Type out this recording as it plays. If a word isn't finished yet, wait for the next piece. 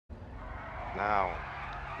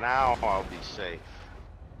Now I'll be safe.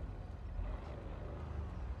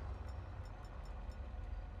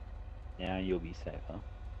 Now you'll be safe, huh?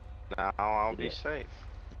 Now I'll be Yeah. safe.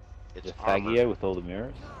 It's The armored. Fagio with all the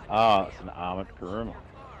mirrors? Oh, it's an armored Kuruma.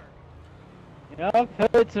 You know,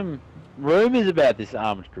 I've heard some rumors about this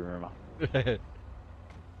armored Kuruma. It's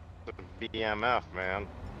a BMF, man.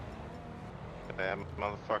 Bad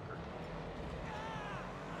motherfucker.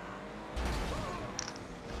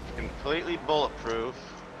 Completely bulletproof.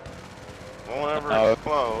 Won't ever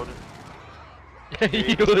explode.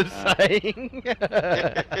 You were saying?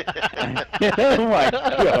 Oh my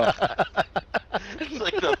god. It's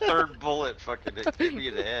like the third bullet fucking hit me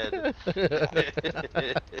in the head.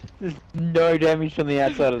 There's no damage from the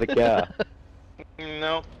outside of the car.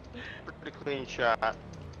 Nope. Pretty clean shot.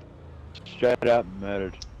 Straight up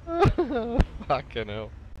murdered. Fucking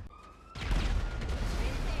hell.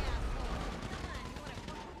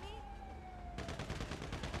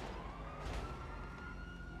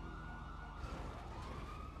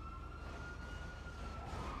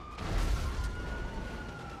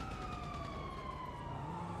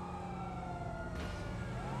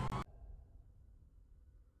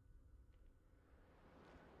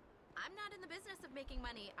 I'm not in the business of making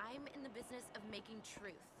money. I'm in the business of making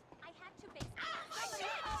truth. I had to face.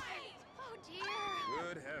 Oh dear.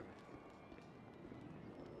 Good heavens.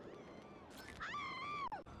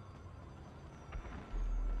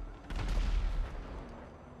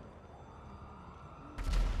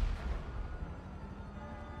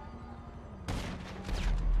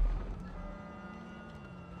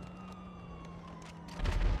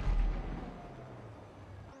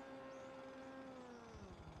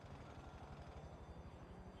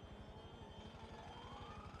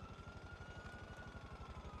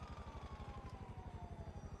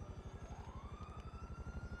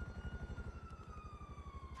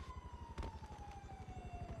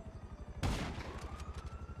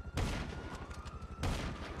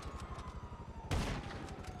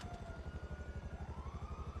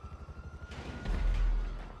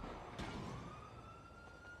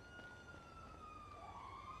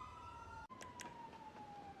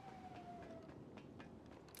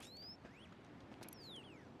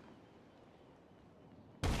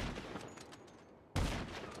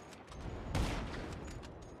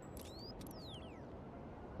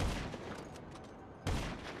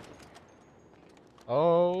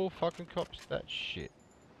 Oh, fucking cops that shit.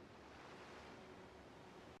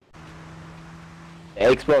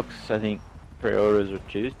 Xbox, I think, pre-orders are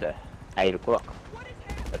Tuesday, 8 o'clock.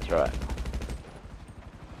 That's right.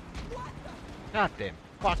 Goddamn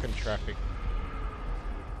fucking traffic.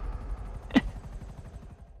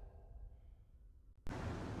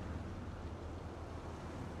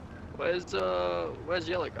 Where's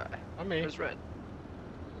yellow guy? I'm here. Where's red?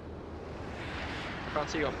 I can't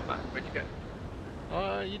see you on the map. Where'd you go?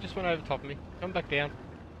 You just went over top of me. Come back down.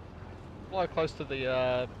 Fly close to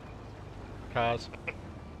the cars.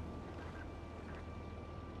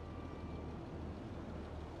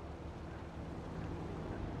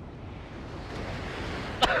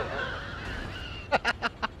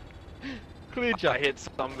 Clear I jump. hit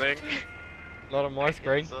something. Not on my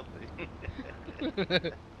screen.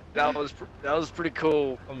 That was pretty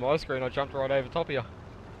cool. On my screen, I jumped right over top of you.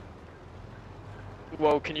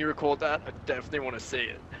 Well, can you record that? I definitely want to see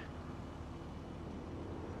it.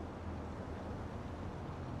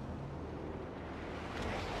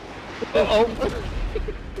 Oh!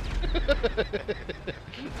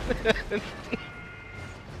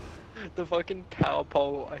 The fucking power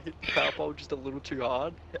pole. I hit the power pole just a little too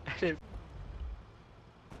hard, and it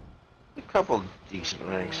A couple decent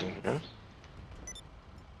ranks in here.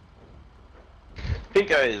 Pink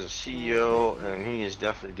Guy is a CEO, and he is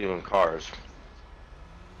definitely doing cars.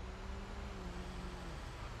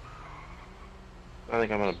 I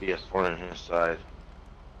think I'm gonna be a thorn in his side.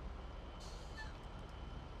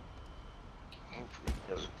 Hopefully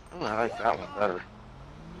he doesn't. Oh, I like that one better.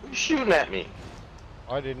 Who's shooting at me?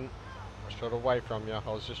 I didn't. I shot away from you. I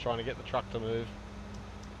was just trying to get the truck to move.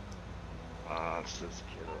 It's this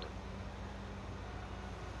kid over.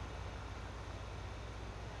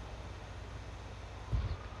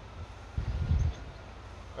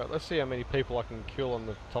 Right, let's see how many people I can kill on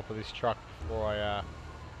the top of this truck before I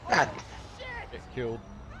God. get killed.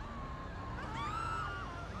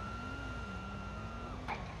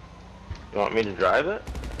 You want me to drive it?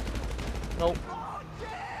 Nope.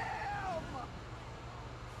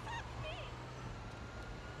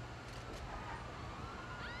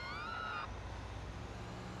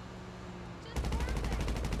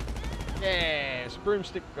 Yes,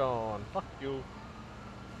 broomstick gone. Fuck you.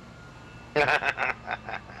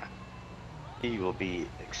 He will be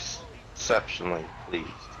exceptionally pleased.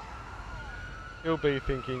 He'll be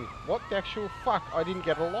thinking, what the actual fuck? I didn't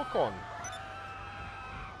get a lock on.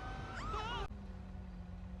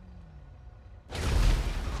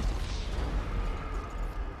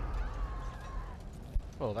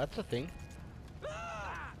 Well, that's a thing.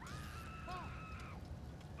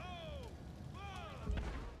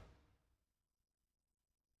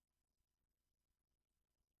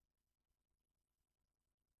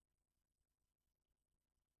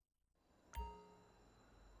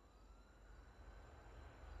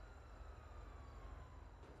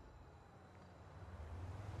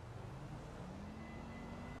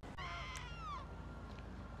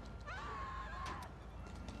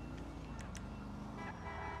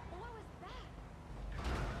 What was that?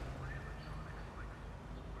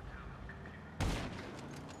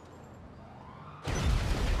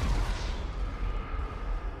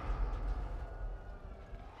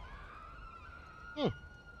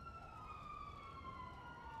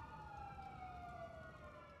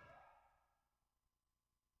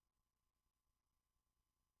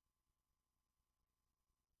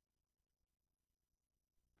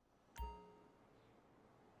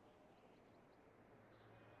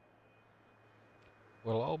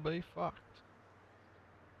 Well, I'll be fucked.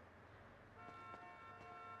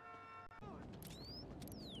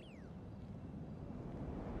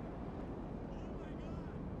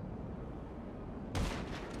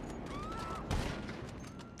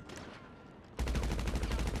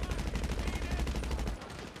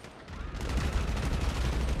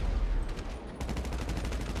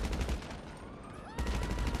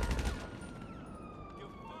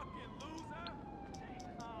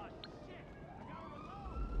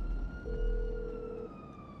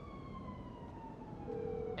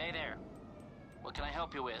 Hey there. What can I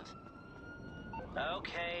help you with?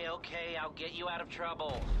 Okay, I'll get you out of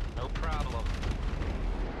trouble. No problem.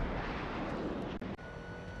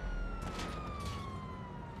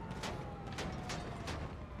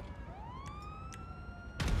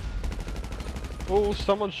 Oh,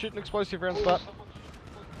 someone's shooting explosive rounds that.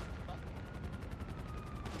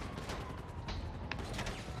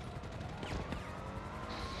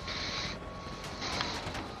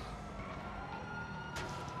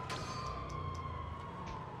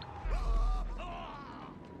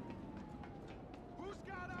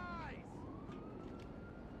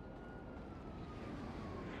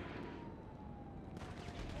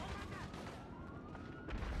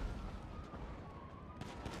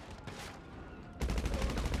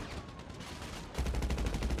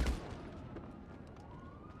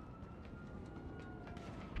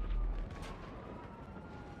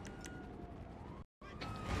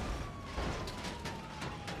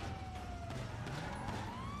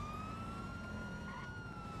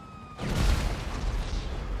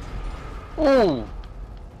 Oh!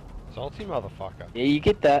 Salty motherfucker. Yeah, you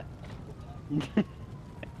get that.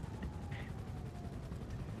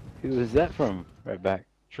 Who was that from? Right back.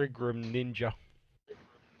 Trigram Ninja.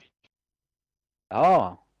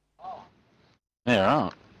 Oh. Yeah,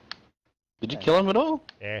 right. Did you kill him at all?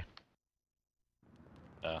 Yeah.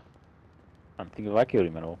 I don't think if I killed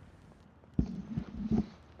him at all.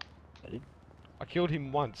 I killed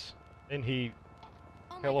him once. Then he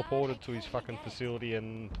Oh my God, I teleported to his totally fucking get it. facility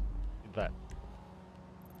and did that.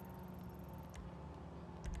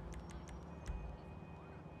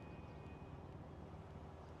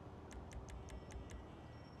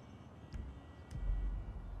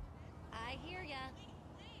 I hear ya.